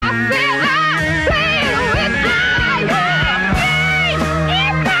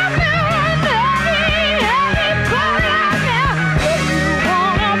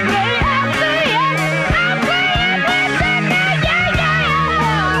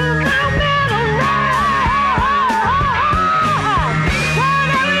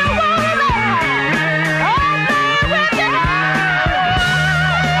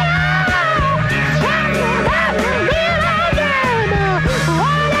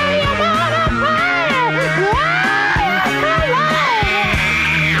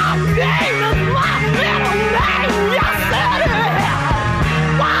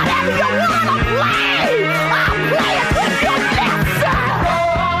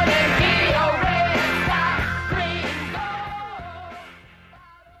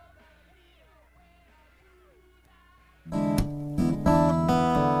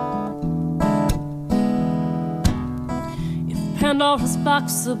Pandora's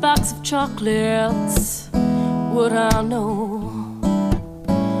box, a box of chocolates, would I know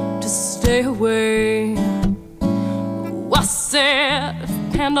to stay away? Oh, I said,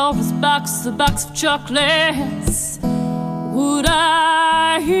 if Pandora's box, a box of chocolates, would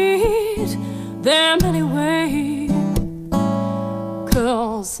I eat them anyway?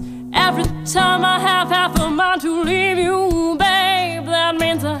 'Cause every time I have half a mind to leave you, babe, that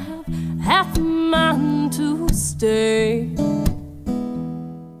means I have half a mind to stay.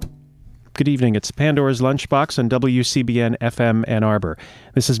 Good evening. It's Pandora's Lunchbox on WCBN FM Ann Arbor.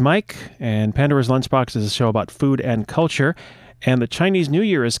 This is Mike, and Pandora's Lunchbox is a show about food and culture. And the Chinese New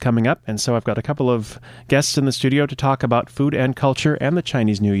Year is coming up, and so I've got a couple of guests in the studio to talk about food and culture and the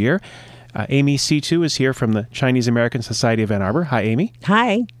Chinese New Year. Amy C2 is here from the Chinese American Society of Ann Arbor. Hi, Amy.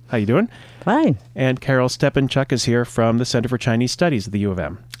 Hi. How you doing? Fine. And Carol Stepanchuk is here from the Center for Chinese Studies at the U of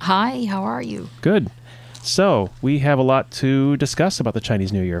M. Hi, how are you? Good. So, we have a lot to discuss about the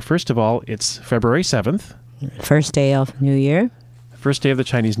Chinese New Year. First of all, it's February 7th. First day of New Year. First day of the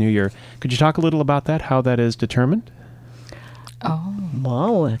Chinese New Year. Could you talk a little about that, how that is determined? Oh.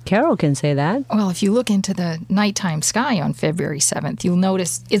 Whoa, Carol can say that. Well, if you look into the nighttime sky on February 7th, you'll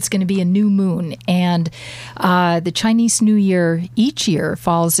notice it's going to be a new moon. And the Chinese New Year each year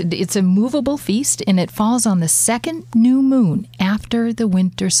falls, it's a movable feast, and it falls on the second new moon after the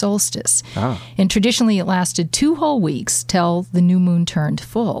winter solstice. Ah. And traditionally it lasted 2 whole weeks till the new moon turned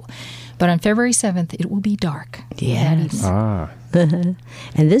full. But on February 7th, it will be dark. Yes. Ah. And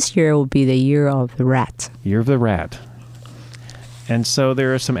this year will be the year of the rat. Year of the Rat. And so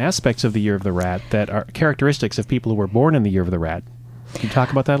there are some aspects of the Year of the Rat that are characteristics of people who were born in the Year of the Rat. Can you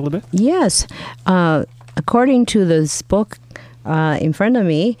talk about that a little bit? Yes. According to this book in front of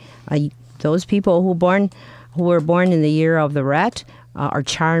me, those people who were born in the Year of the Rat are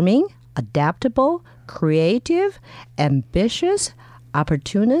charming, adaptable, creative, ambitious,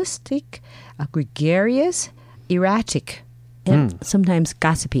 opportunistic, gregarious, erratic, and sometimes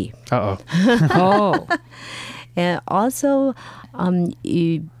gossipy. Uh-oh. Oh. And also,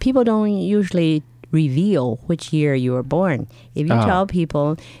 people don't usually reveal which year you were born. If you tell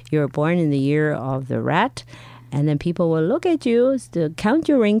people you were born in the year of the rat, and then people will look at you, to count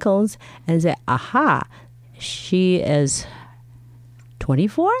your wrinkles, and say, aha, she is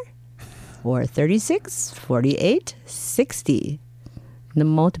 24 or 36, 48, 60. The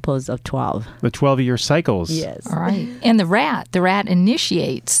multiples of 12. The 12-year cycles. Yes. All right. And the rat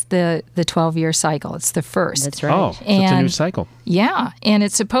initiates the 12-year cycle. It's the first. That's right. Oh, so it's a new cycle. Yeah, and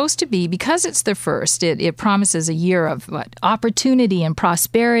it's supposed to be, because it's the first, it promises a year of opportunity and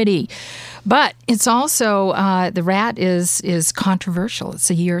prosperity. But it's also, the rat is controversial. It's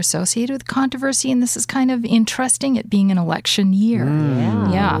a year associated with controversy, and this is kind of interesting, it being an election year.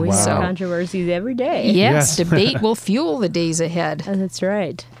 Yeah. We Wow. have controversies every day. Yes, debate will fuel the days ahead. That's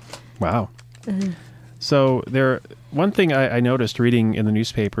right. Wow. So one thing I noticed reading in the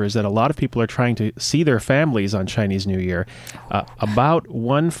newspaper is that a lot of people are trying to see their families on Chinese New Year. About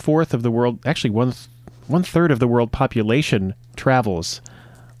 1/4 of the world, actually one third of the world population travels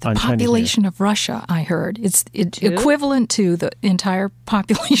on Chinese New Year. Population of Russia, I heard. It's equivalent to the entire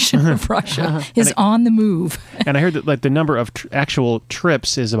population of Russia is on the move. And I heard that the number of actual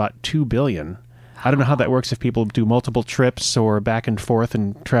trips is about 2 billion. I don't know how that works if people do multiple trips or back and forth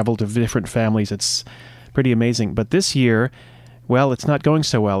and travel to different families. It's pretty amazing. But this year, well, it's not going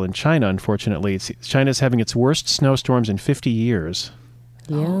so well in China, unfortunately. China's having its worst snowstorms in 50 years.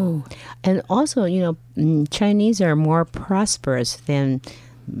 Yeah. And also, Chinese are more prosperous than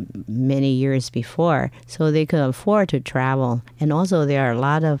many years before, so they could afford to travel. And also, there are a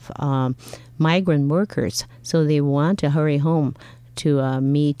lot of migrant workers, so they want to hurry home to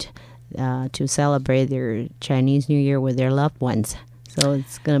meet to celebrate their Chinese New Year with their loved ones. So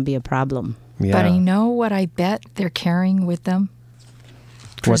it's going to be a problem. Yeah. But I know what I bet they're carrying with them?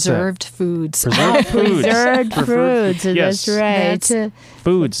 What's that? Preserved foods. Preserved foods. Preserved fruits, Yes. that's right.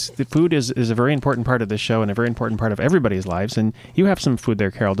 Foods. The food is a very important part of this show and a very important part of everybody's lives. And you have some food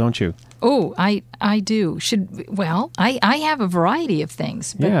there, Carol, don't you? Oh, I do. I have a variety of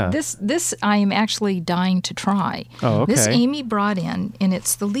things. But Yeah. this I am actually dying to try. Oh, okay. This Amy brought in, and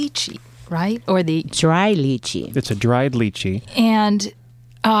it's the lychee, right? Or the Dry lychee. It's a dried lychee. and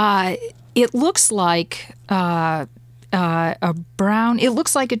it looks like a brown. It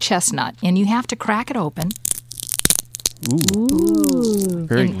looks like a chestnut, and you have to crack it open. Ooh.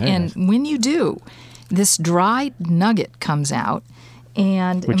 Very nice. And when you do, this dried nugget comes out.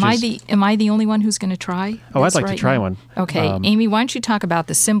 And Which am I the only one who's going to try? Oh, I'd this like to right try now? one. Okay, Amy, why don't you talk about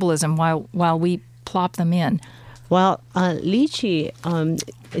the symbolism while we plop them in? Well, lychee,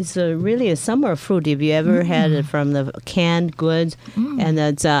 it's really a summer fruit. If you ever had it from the canned goods, and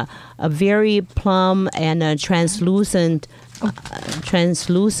it's a very plump and a translucent.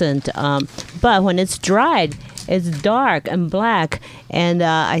 But when it's dried, it's dark and black, and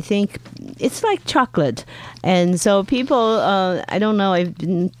I think it's like chocolate. And so people, I don't know if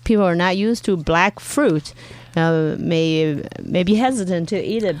people are not used to black fruit, may be hesitant to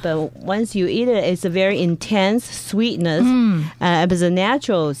eat it. But once you eat it, it's a very intense sweetness. It's a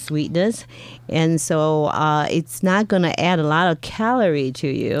natural sweetness, and so it's not going to add a lot of calorie to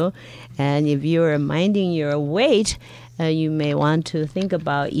you. And if you're minding your weight, you may want to think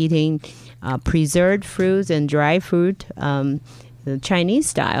about eating preserved fruits and dry fruit, the Chinese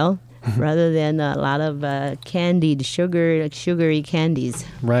style, rather than a lot of candied sugary candies.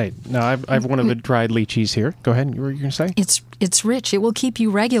 Right. Now, I've one of the dried lychees here. Go ahead. You were going to say? It's rich. It will keep you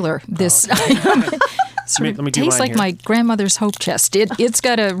regular. This let me do tastes mine like here. my grandmother's hope chest. It's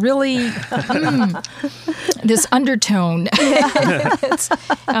got a really this undertone.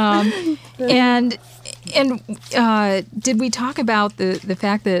 And did we talk about the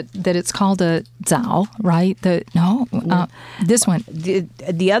fact that it's called a zao, right? This one.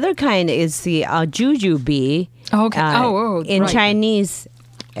 The other kind is the jujube. Okay. In right. Chinese,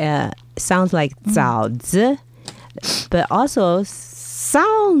 sounds like zao zi, but also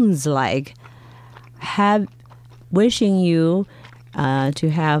sounds like wishing you to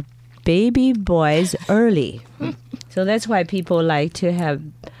have baby boys early. So that's why people like to have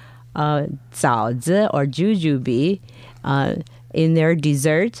zao zi or jujube in their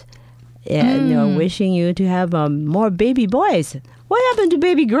dessert. They're wishing you to have more baby boys. What happened to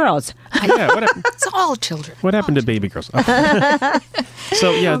baby girls? It's all children. What happened to baby girls?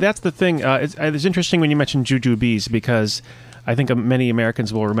 So, yeah, that's the thing. It's interesting when you mentioned jujubes, because I think many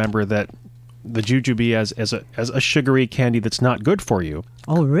Americans will remember that the jujube as a sugary candy that's not good for you.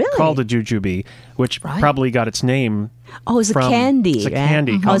 Oh, really? Called a jujube, which probably got its name. Oh, it's from, a candy. It's a right?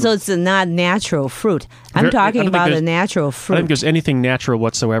 candy. Oh, so it's not natural fruit. I'm talking about the natural fruit. I don't think there's anything natural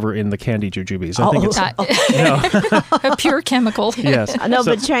whatsoever in the candy jujubes. I think it's A pure chemical. yes. No,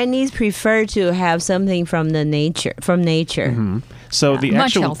 but Chinese prefer to have something from nature. Mm-hmm. So the much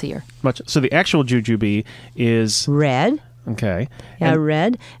actual healthier. So the actual jujube is red. Okay. Yeah,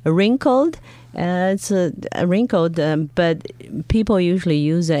 red, wrinkled. It's wrinkled, but people usually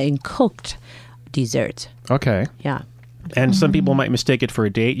use it in cooked dessert. Okay. Yeah. And some people might mistake it for a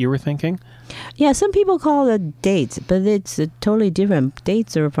date, you were thinking? Yeah, some people call it dates, but it's totally different.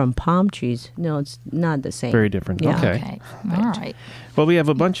 Dates are from palm trees. No, it's not the same. Very different. Yeah. Okay. All right. Well, we have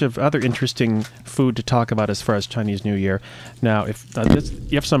a bunch of other interesting food to talk about as far as Chinese New Year. Now, if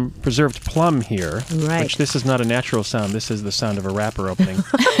you have some preserved plum here, right. which this is not a natural sound. This is the sound of a wrapper opening.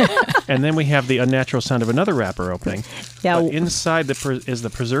 And then we have the unnatural sound of another wrapper opening. Yeah. But inside is the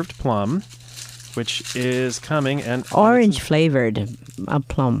preserved plum, which is coming and orange flavored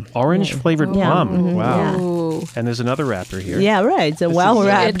plum. Orange flavored Yeah. plum. Mhm. Wow. Yeah. Ooh. And there's another wrapper here. Yeah, right. It's well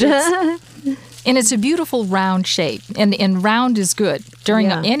wrapped. And it's a beautiful round shape. And round is good during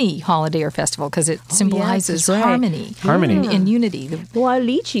Yeah. any holiday or festival because it symbolizes that's right. harmony. Harmony. And unity. Well,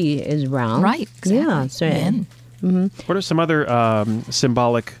 lychee is round. Right. Exactly. Yeah, that's right. And What are some other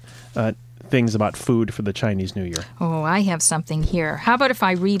symbolic things about food for the Chinese New Year? Oh, I have something here. How about if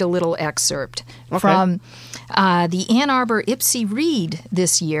I read a little excerpt from the Ann Arbor Ipsy Read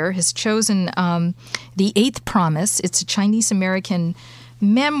this year has chosen The Eighth Promise. It's a Chinese-American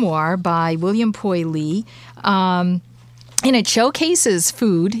memoir by William Poi Lee. And it showcases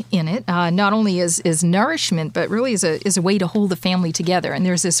food in it, not only as nourishment, but really as a way to hold the family together. And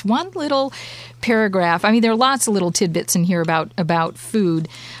there's this one little paragraph. I mean, there are lots of little tidbits in here about food.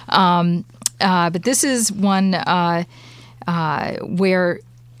 But this is one where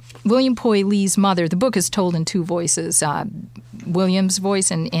William Poi Lee's mother, the book is told in two voices, William's voice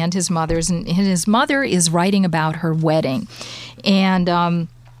and his mother's. And his mother is writing about her wedding.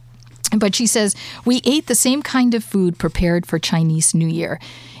 But she says, we ate the same kind of food prepared for Chinese New Year.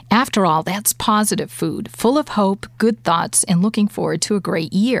 After all, that's positive food, full of hope, good thoughts, and looking forward to a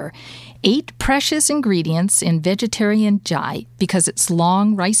great year. 8 precious ingredients in vegetarian jai because its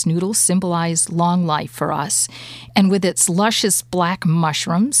long rice noodles symbolize long life for us. And with its luscious black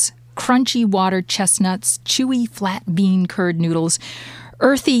mushrooms, crunchy water chestnuts, chewy flat bean curd noodles,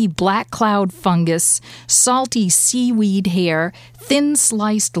 earthy black cloud fungus, salty seaweed hair, thin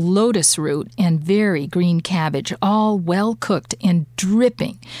sliced lotus root, and very green cabbage, all well cooked and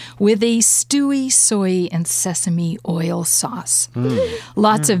dripping with a stewy soy and sesame oil sauce.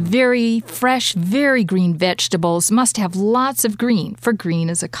 Lots of very fresh, very green vegetables. Must have lots of green, for green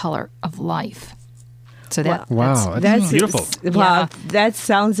is a color of life. So Wow, that's beautiful. Wow, that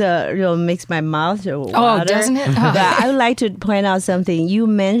sounds makes my mouth water. Oh, doesn't it? But I would like to point out something. You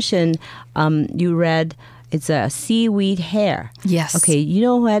mentioned you read it's a seaweed hair. Yes. Okay, you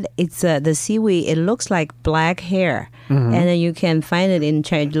know what? It's the seaweed. It looks like black hair, and then you can find it in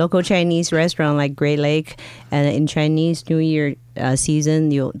local Chinese restaurant like Great Lake, and in Chinese New Year season,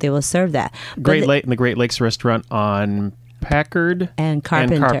 they will serve that. In the Great Lakes restaurant on Packard and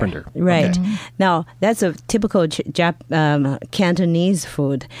Carpenter. Right. Okay. Now, that's a typical Cantonese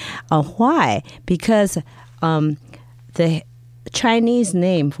food. Why? Because the Chinese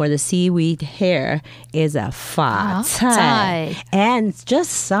name for the seaweed hair is a fa cai. And it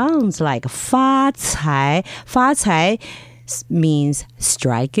just sounds like fa cai. Fa cai means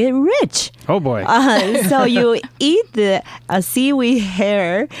strike it rich. Oh, boy. So you eat the seaweed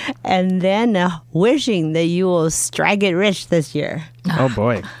hair and then wishing that you will strike it rich this year. Oh,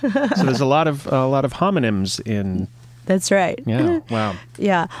 boy. So there's a lot of homonyms in... That's right. Yeah, wow.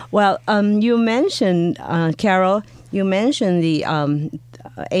 Yeah. Well, you mentioned, Carol, you mentioned the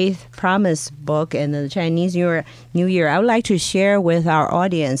Eighth Promise book and the Chinese New Year. I would like to share with our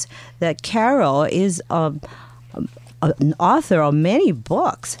audience that Carol is an author of many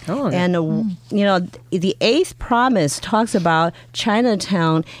books. Oh, yeah. And, the Eighth Promise talks about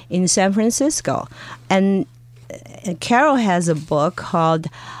Chinatown in San Francisco. And Carol has a book called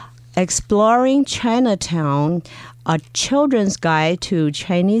Exploring Chinatown, a children's guide to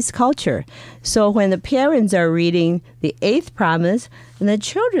Chinese culture. So when the parents are reading the Eighth Promise, the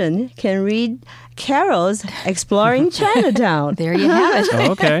children can read Carol's Exploring Chinatown. There you have it.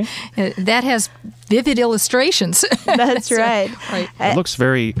 Oh, okay. That has vivid illustrations. That's right. Right. It looks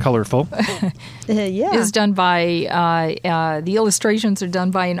very colorful. Yeah. Is done by the illustrations are done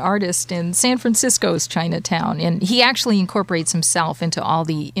by an artist in San Francisco's Chinatown, and he actually incorporates himself into all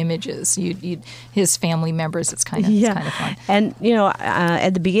the images. His family members. It's kind of fun. And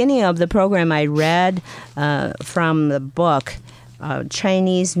at the beginning of the program, I read from the book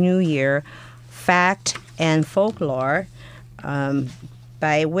Chinese New Year, Fact and Folklore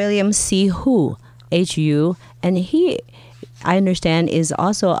by William C. Hu, H.U., and he, I understand, is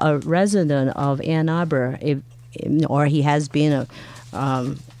also a resident of Ann Arbor, or he has been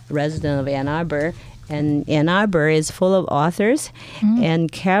a resident of Ann Arbor. And Ann Arbor is full of authors.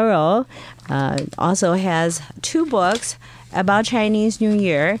 And Carol also has 2 books about Chinese New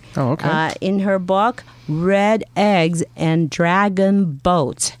Year. Oh, okay. In her book, Red Eggs and Dragon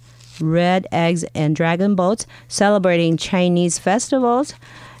Boats. Red Eggs and Dragon Boats, celebrating Chinese festivals.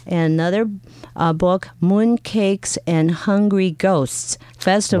 And another book, Mooncakes and Hungry Ghosts,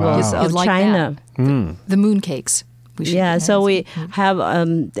 Festivals Wow. of Like China. The mooncakes. Yeah, so we have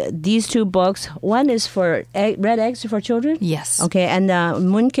these 2 books. One is for Red Eggs for Children. Yes. Okay, and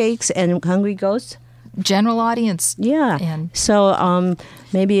Mooncakes and Hungry Ghosts. General audience. Yeah. And so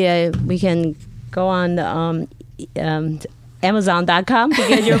maybe we can go on Amazon.com to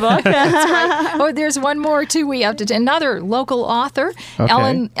get your book. Oh, there's one more too. We have to another local author,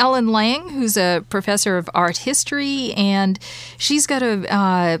 Okay. Ellen Lang, who's a professor of art history, and she's got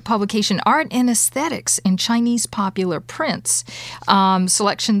a publication, Art and Aesthetics in Chinese Popular Prints,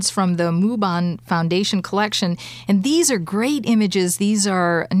 selections from the Muban Foundation collection, and these are great images. These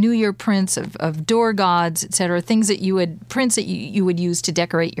are New Year prints of door gods, etc., things that prints that you would use to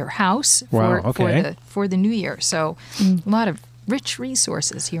decorate your house for the New Year. So a lot of rich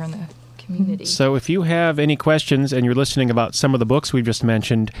resources here in the community. So if you have any questions and you're listening about some of the books we've just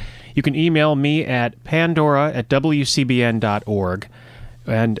mentioned, you can email me at pandora@wcbn.org.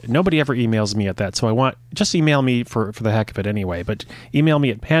 And nobody ever emails me at that, so just email me for the heck of it anyway. But email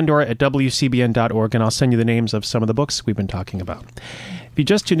me at pandora@wcbn.org, and I'll send you the names of some of the books we've been talking about. If you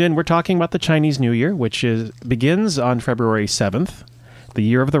just tuned in, we're talking about the Chinese New Year, which begins on February 7th, the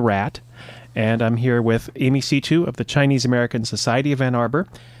Year of the Rat. And I'm here with Amy Situ of the Chinese American Society of Ann Arbor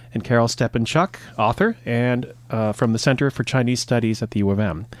and Carol Stepanchuk, author, and from the Center for Chinese Studies at the U of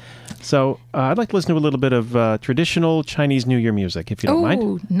M. So I'd like to listen to a little bit of traditional Chinese New Year music, if you don't mind.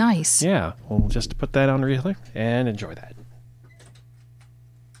 Oh, nice. Yeah, we'll just put that on really and enjoy that.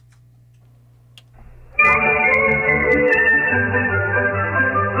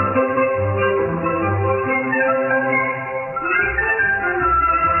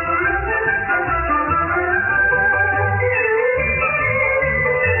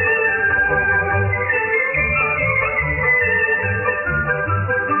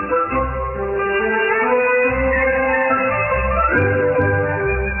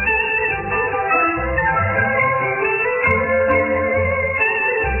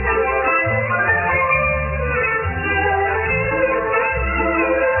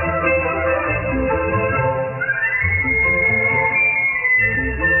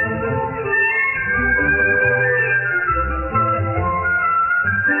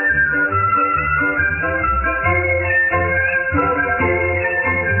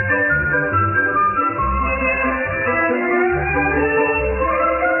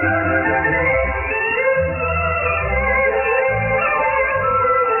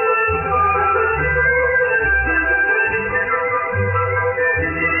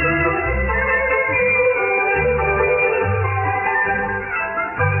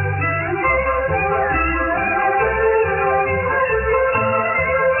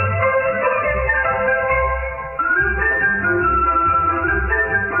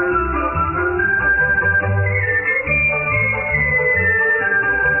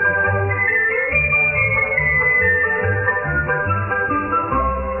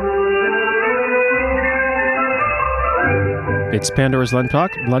 It's Pandora's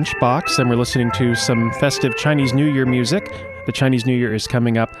Lunchbox, and we're listening to some festive Chinese New Year music. The Chinese New Year is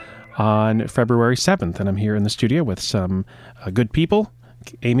coming up on February 7th, and I'm here in the studio with some good people,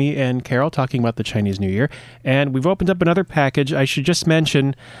 Amy and Carol, talking about the Chinese New Year. And we've opened up another package. I should just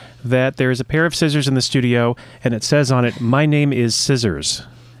mention that there is a pair of scissors in the studio, and it says on it, "My name is Scissors."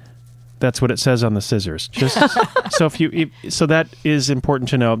 That's what it says on the scissors. Just so that is important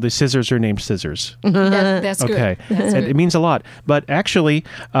to know. The scissors are named Scissors. That's good. Okay, That's and good. it means a lot. But actually,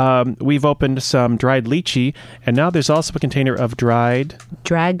 we've opened some dried lychee, and now there's also a container of dried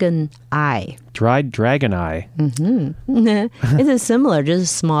Dragon eye. dragon eye. It's similar,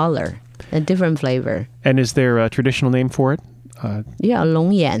 just smaller, a different flavor. And is there a traditional name for it? Yeah,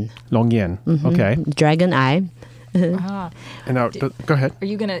 longyan, Longyan. Okay. dragon eye. Ah. And now, go ahead. Are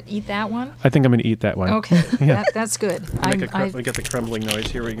you going to eat that one? I think I'm going to eat that one. Okay, Yeah. that's good. We get the crumbling noise.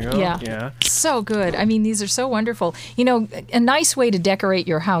 Here we go. Yeah. So good. I mean, these are so wonderful. You know, a nice way to decorate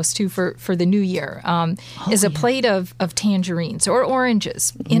your house, too, for the new year is a plate of tangerines or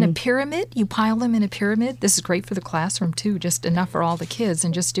oranges in a pyramid. You pile them in a pyramid. This is great for the classroom, too, just enough for all the kids,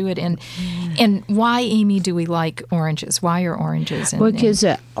 and just do it. And why, Amy, do we like oranges? Why are oranges? Because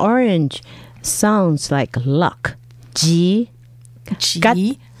orange sounds like luck. Ji. Got-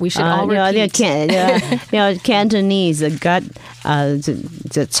 we should all repeat. Cantonese, gut,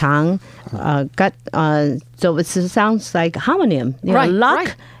 the chang, gut, so it sounds like homonym. Right,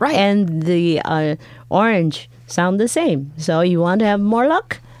 luck right. and the orange sound the same. So you want to have more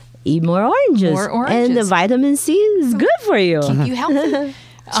luck, eat more oranges. More oranges. And the vitamin C is good for you. Keep you healthy.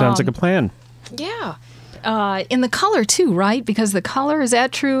 Sounds like a plan. Yeah. In the color, too, right? Because the color, is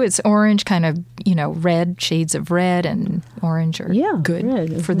that true? It's orange, kind of, red, shades of red and orange are good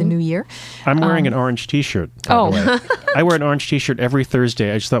red, for the new year. I'm wearing an orange T-shirt. By the way. I wear an orange T-shirt every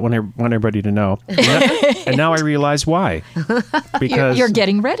Thursday. I just thought I want everybody to know. And now I realize why. Because You're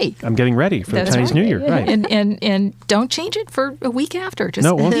getting ready. I'm getting ready for the That's Chinese right. New Year. Right. And don't change it for a week after. Just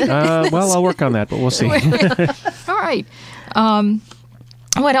No, well, I'll work on that, but we'll see. All right.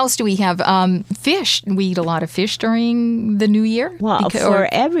 What else do we have? Fish. We eat a lot of fish during the New Year. Well, for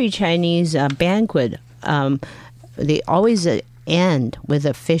every Chinese banquet, they always end with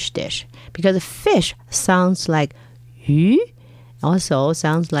a fish dish because fish sounds like yu, also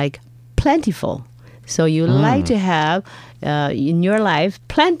sounds like plentiful. So you like to have in your life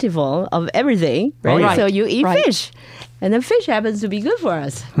plentiful of everything, right? Oh, yeah. So you eat Right. fish, and then fish happens to be good for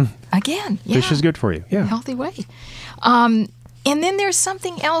us. Again, yeah. Fish is good for you. Yeah. Healthy way. And then there's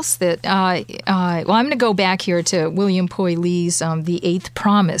something else that, I'm going to go back here to William Poi Lee's The Eighth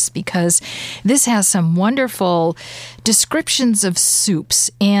Promise, because this has some wonderful descriptions of soups.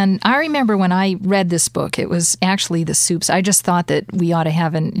 And I remember when I read this book, it was actually the soups. I just thought that we ought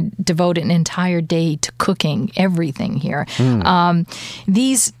to devote an entire day to cooking everything here.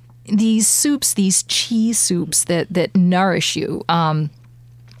 These soups, these cheese soups that nourish you, are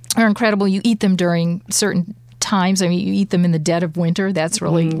incredible. You eat them during certain times. I mean, you eat them in the dead of winter. That's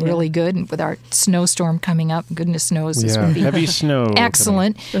really good. And with our snowstorm coming up, goodness knows this would be Heavy snow.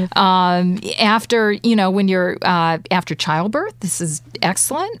 excellent. After when you're after childbirth, this is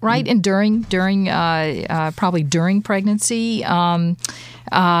excellent, right? And during probably during pregnancy, when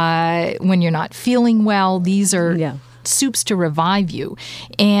you're not feeling well, these are soups to revive you.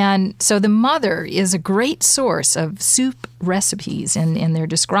 And so the mother is a great source of soup recipes, and they're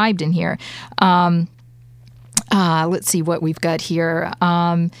described in here. Let's see what we've got here.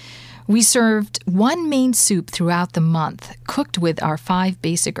 We served one main soup throughout the month, cooked with our 5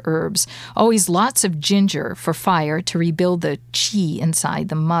 basic herbs. Always lots of ginger for fire to rebuild the qi inside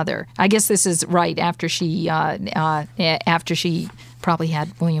the mother. I guess this is right after she probably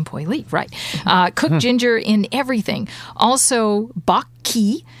had William Poi Lee, right? Cooked ginger in everything. Also, bok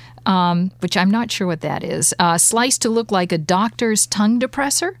ki, which I'm not sure what that is. Sliced to look like a doctor's tongue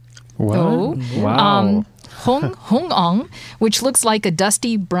depressor. What? Oh. Wow. Hong ong, which looks like a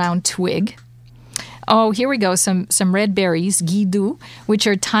dusty brown twig. Oh, here we go. Some red berries, gidu, which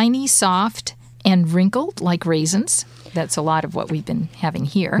are tiny, soft, and wrinkled like raisins. That's a lot of what we've been having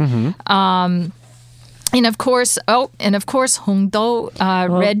here. And of course, hongdo,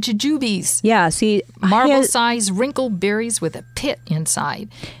 red jujubes. Yeah, see, Marble-sized wrinkled berries with a pit inside.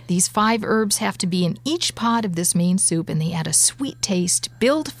 These 5 herbs have to be in each pot of this main soup, and they add a sweet taste,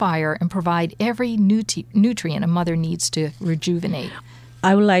 build fire, and provide every nutrient a mother needs to rejuvenate.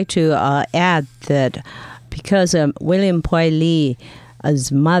 I would like to add that because William Poi Lee's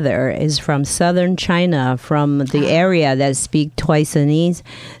mother is from southern China, from the area that speak Toisanese,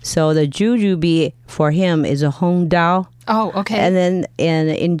 so the jujube for him is a Hong Dao. Oh, okay. And then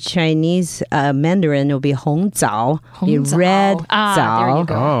in Chinese Mandarin, it'll be Hong Zao, the Hong Zao. red Ah, Zao. there you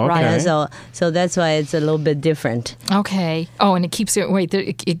go. Oh, okay. Right. So that's why it's a little bit different. Okay. Oh, and it keeps it. Wait,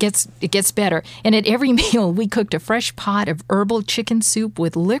 it gets better. And at every meal, we cooked a fresh pot of herbal chicken soup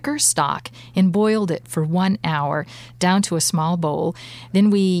with liquor stock and boiled it for 1 hour down to a small bowl.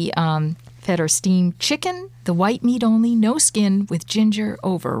 Then we fed our steamed chicken, the white meat only, no skin, with ginger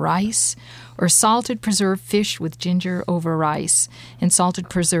over rice, or salted preserved fish with ginger over rice. And salted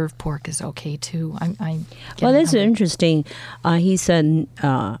preserved pork is okay too. Well, that's interesting. He said,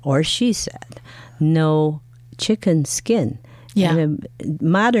 or she said, no chicken skin. Yeah. And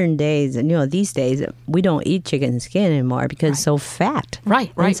modern days, these days, we don't eat chicken skin anymore because it's so fat.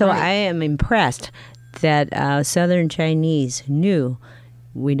 Right. And so I am impressed that Southern Chinese knew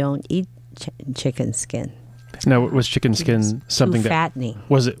we don't eat chicken skin. Now, was chicken skin something too fattening.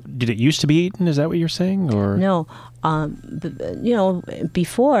 Did it used to be eaten? Is that what you're saying? Or No,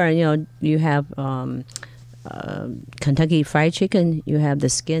 before, you have Kentucky Fried Chicken. You have the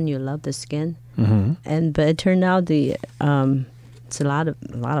skin. You love the skin, but it turned out it's a lot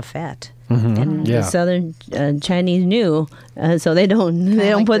of fat. And the Southern Chinese knew, so they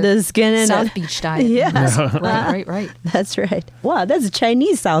don't put the skin in South it. Beach diet. Yes. Right. That's right. Wow, that's a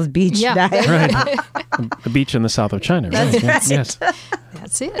Chinese South Beach diet. right, the beach in the south of China. Right? right. Yes.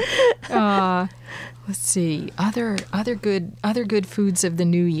 That's it. Let's see. Other good foods of the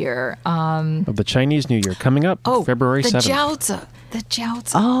new year. Of the Chinese New Year coming up, February 7th. The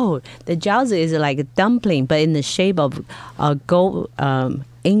jiaozi. Oh, the jiaozi is like a dumpling, but in the shape of gold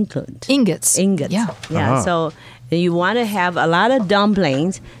Ingots. Ingots. Yeah. Uh-huh. So you want to have a lot of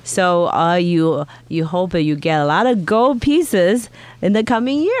dumplings. So you hope that you get a lot of gold pieces in the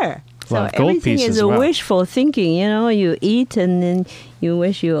coming year. A lot of so gold everything pieces, is wow. wishful thinking. You eat and then you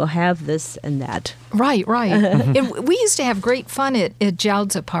wish you have this and that. Right. And we used to have great fun at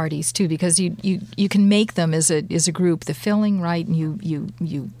jiaozi parties too, because you can make them as a group. The filling, right? And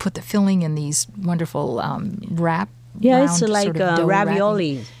you put the filling in these wonderful wrap. Yeah, it's round like sort of dough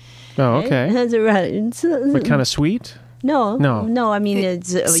ravioli. Oh, okay. It's But kind of sweet? No. I mean, it's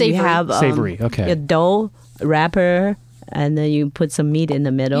Savory. you have Savory, okay. a dough wrapper, and then you put some meat in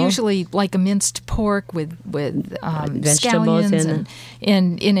the middle. Usually like a minced pork with vegetables scallions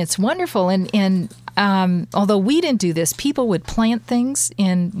and it's wonderful. And although we didn't do this, people would plant things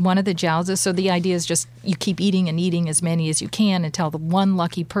in one of the jiaozis. So the idea is just you keep eating and eating as many as you can until the one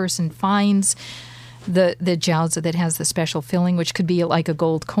lucky person finds the jiaozi that has the special filling, which could be like a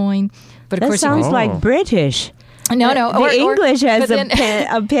gold coin. But of That course, sounds Oh. like British. no. The English has but then-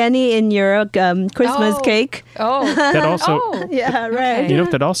 a penny in your Christmas cake. Oh, That also, Yeah, right. Okay. you know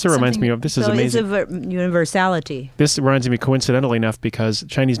what that also reminds Something- me of? This is So amazing. it's a universality. This reminds me coincidentally enough because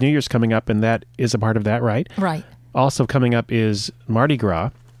Chinese New Year's coming up, and that is a part of that, right? right. Also coming up is Mardi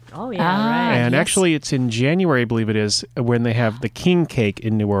Gras. Oh, yeah, Ah. right. And yes. actually, it's in January, I believe it is, when they have the king cake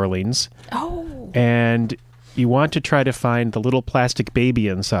in New Orleans. Oh, And you want to try to find the little plastic baby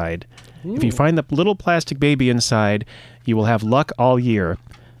inside. If you find the little plastic baby inside, you will have luck all year.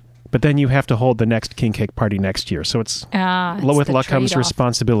 But then you have to hold the next king cake party next year. So it's with the luck comes trade-off.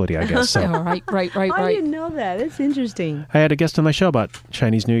 responsibility, I guess. So Oh, right. I didn't know that. That's interesting. I had a guest on my show about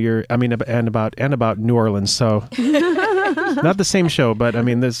Chinese New Year. I mean, and about New Orleans. So not the same show, but I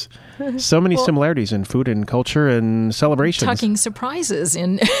mean, there's so many similarities in food and culture and celebrations. Tucking surprises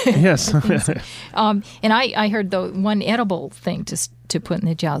in. Yes. And I heard the one edible thing to put in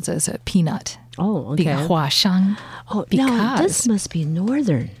the jiaozi is a peanut. Oh, okay. Huashang. Oh, because no, this must be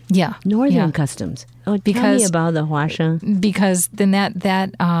northern yeah. customs. Oh, tell me Because- about the huasheng. Because then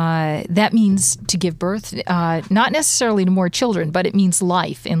that means to give birth, not necessarily to more children, but it means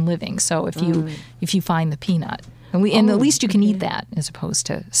life and living. So if you find the peanut, and at least you can eat that as opposed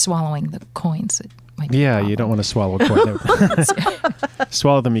to swallowing the coins. That might be a Yeah, problem. you don't want to swallow a coin.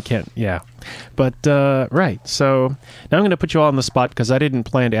 Swallow them, you can't. Yeah. But, right. So now I'm going to put you all on the spot because I didn't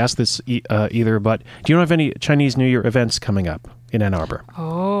plan to ask this either. But do you know of any Chinese New Year events coming up in Ann Arbor?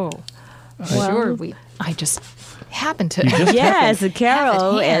 Oh, sure. I just happened to. Yes,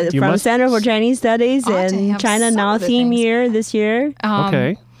 Carol Have it You from must- Center for Chinese Studies Ought to and have China some Now of the theme things. year this year.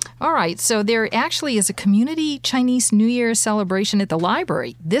 Okay. All right, so there actually is a community Chinese New Year celebration at the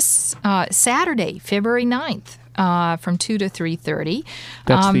library this Saturday, February 9th, from 2 to 3:30.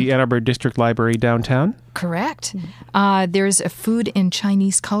 That's the Ann Arbor District Library downtown? Correct. There's a food and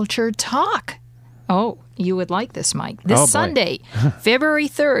Chinese culture talk Oh, you would like this, Mike. This Oh, boy. Sunday, February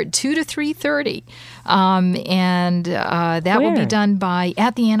 3rd, 2 to 3:30. That will be Where? done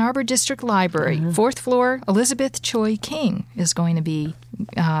at the Ann Arbor District Library. 4th floor, Elizabeth Choi King is going to be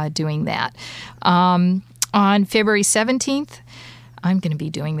doing that. On February 17th, I'm going to be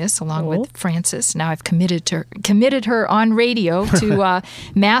doing this along with Frances. Now I've committed her on radio to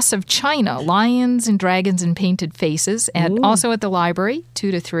Mass of China, Lions and Dragons and Painted Faces, and also at the library, 2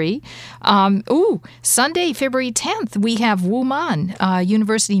 to 3. Sunday, February 10th, we have Wuman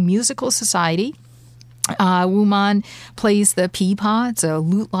University Musical Society. Wuman plays the pipa. It's a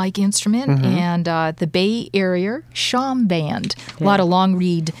lute-like instrument, and the Bay Area Sham Band. A lot of long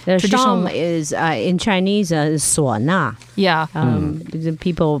reed The traditional. sham is in Chinese is 唢呐. Yeah. The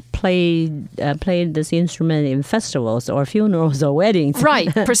people play this instrument in festivals or funerals or weddings. Right,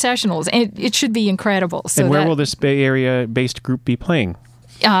 processionals, and it should be incredible. So And where will this Bay Area-based group be playing?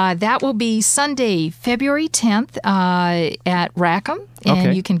 that will be Sunday, February 10th at Rackham, and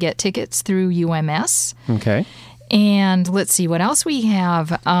Okay. you can get tickets through UMS. Okay. And let's see what else we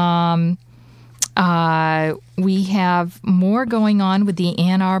have. We have more going on with the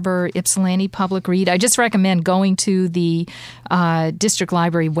Ann Arbor Ypsilanti Public Read. I just recommend going to the District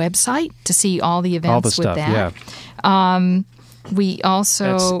Library website to see all the events All the with stuff, that. yeah. We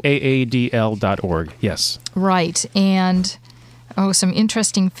also... That's aadl.org, yes. Right. And, some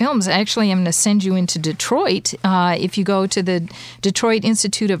interesting films. Actually, I'm going to send you into Detroit. If you go to the Detroit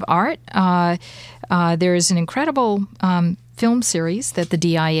Institute of Art, there's an incredible film series that the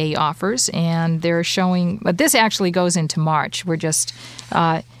DIA offers, and they're showing... But this actually goes into March. We're just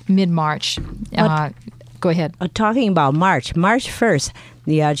mid-March. Go ahead. Talking about March 1st,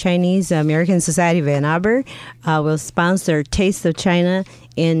 the Chinese American Society of Ann Arbor will sponsor Taste of China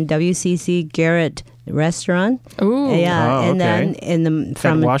in WCC Garrett Restaurant. Ooh. Yeah, Oh, and okay. then At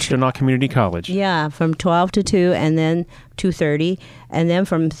from Washtenaw Community College. yeah, from 12 to 2, and then 2:30, and then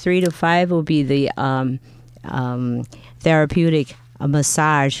from 3 to 5 will be the therapeutic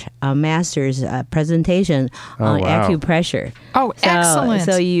massage master's presentation on wow. Oh, acupressure. So, excellent.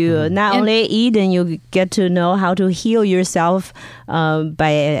 So you not And- only eat, and you get to know how to heal yourself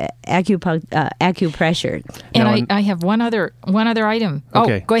by acupressure. And Now, I have one other item.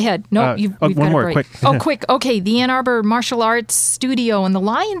 Okay. Oh, go ahead. No, we've one got a more, break. quick. Oh, quick. Okay, the Ann Arbor Martial Arts Studio and the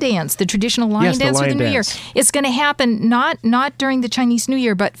Lion Dance, the traditional Lion Yes, the Dance Lion for the New Year. Dance. It's going to happen not during the Chinese New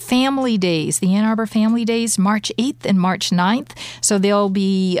Year, but Family Days, the Ann Arbor Family Days, March 8th and March 9th. So they'll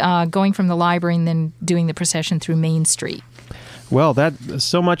be going from the library and then doing the procession through Main Street. Well, that's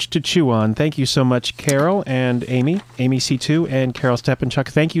so much to chew on. Thank you so much, Carol and Amy C2 and Carol Stepanchuk.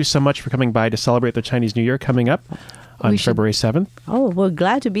 Thank you so much for coming by to celebrate the Chinese New Year coming up on We should- February 7th. Oh, we're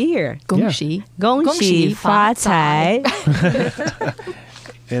glad to be here. Yeah. 恭喜发财.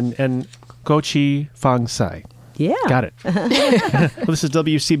 And Goqi Fang Sai. Yeah. Got it. Well, this is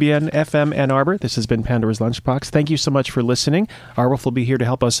WCBN FM Ann Arbor. This has been Pandora's Lunchbox. Thank you so much for listening. Arwolf will be here to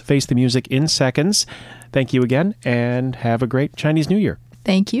help us face the music in seconds. Thank you again, and have a great Chinese New Year.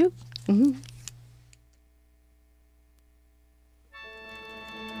 Thank you.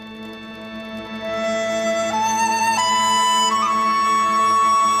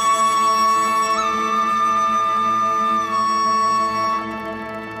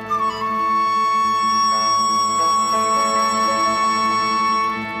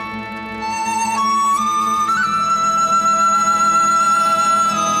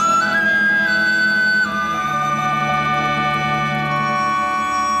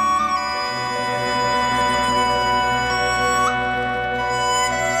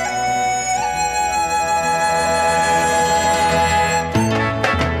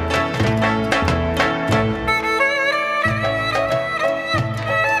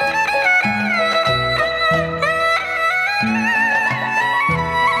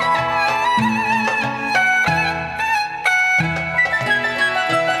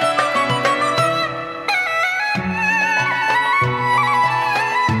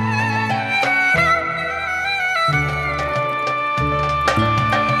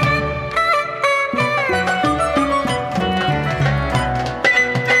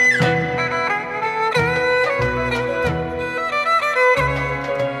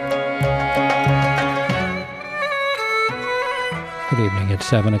 Good evening. It's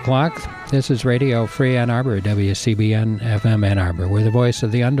 7 o'clock. This is Radio Free Ann Arbor, WCBN FM Ann Arbor. We're the voice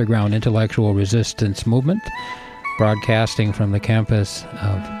of the underground intellectual resistance movement, broadcasting from the campus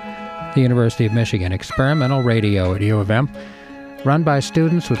of the University of Michigan. Experimental radio at U of M, run by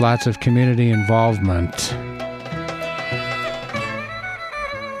students with lots of community involvement.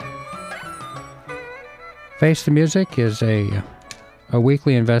 Face the Music is a a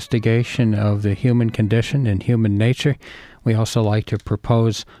weekly investigation of the human condition and human nature. We also like to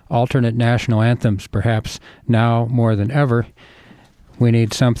propose alternate national anthems. Perhaps now more than ever, we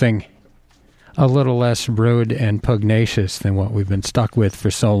need something a little less rude and pugnacious than what we've been stuck with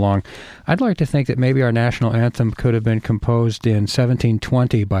for so long. I'd like to think that maybe our national anthem could have been composed in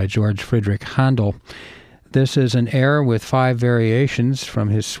 1720 by George Friedrich Handel. This is an air with 5 variations from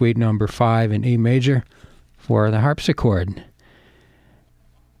his Suite Number 5 in E major for the harpsichord.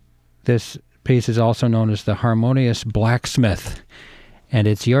 This piece is also known as the Harmonious Blacksmith, and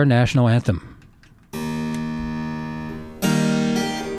it's your national anthem.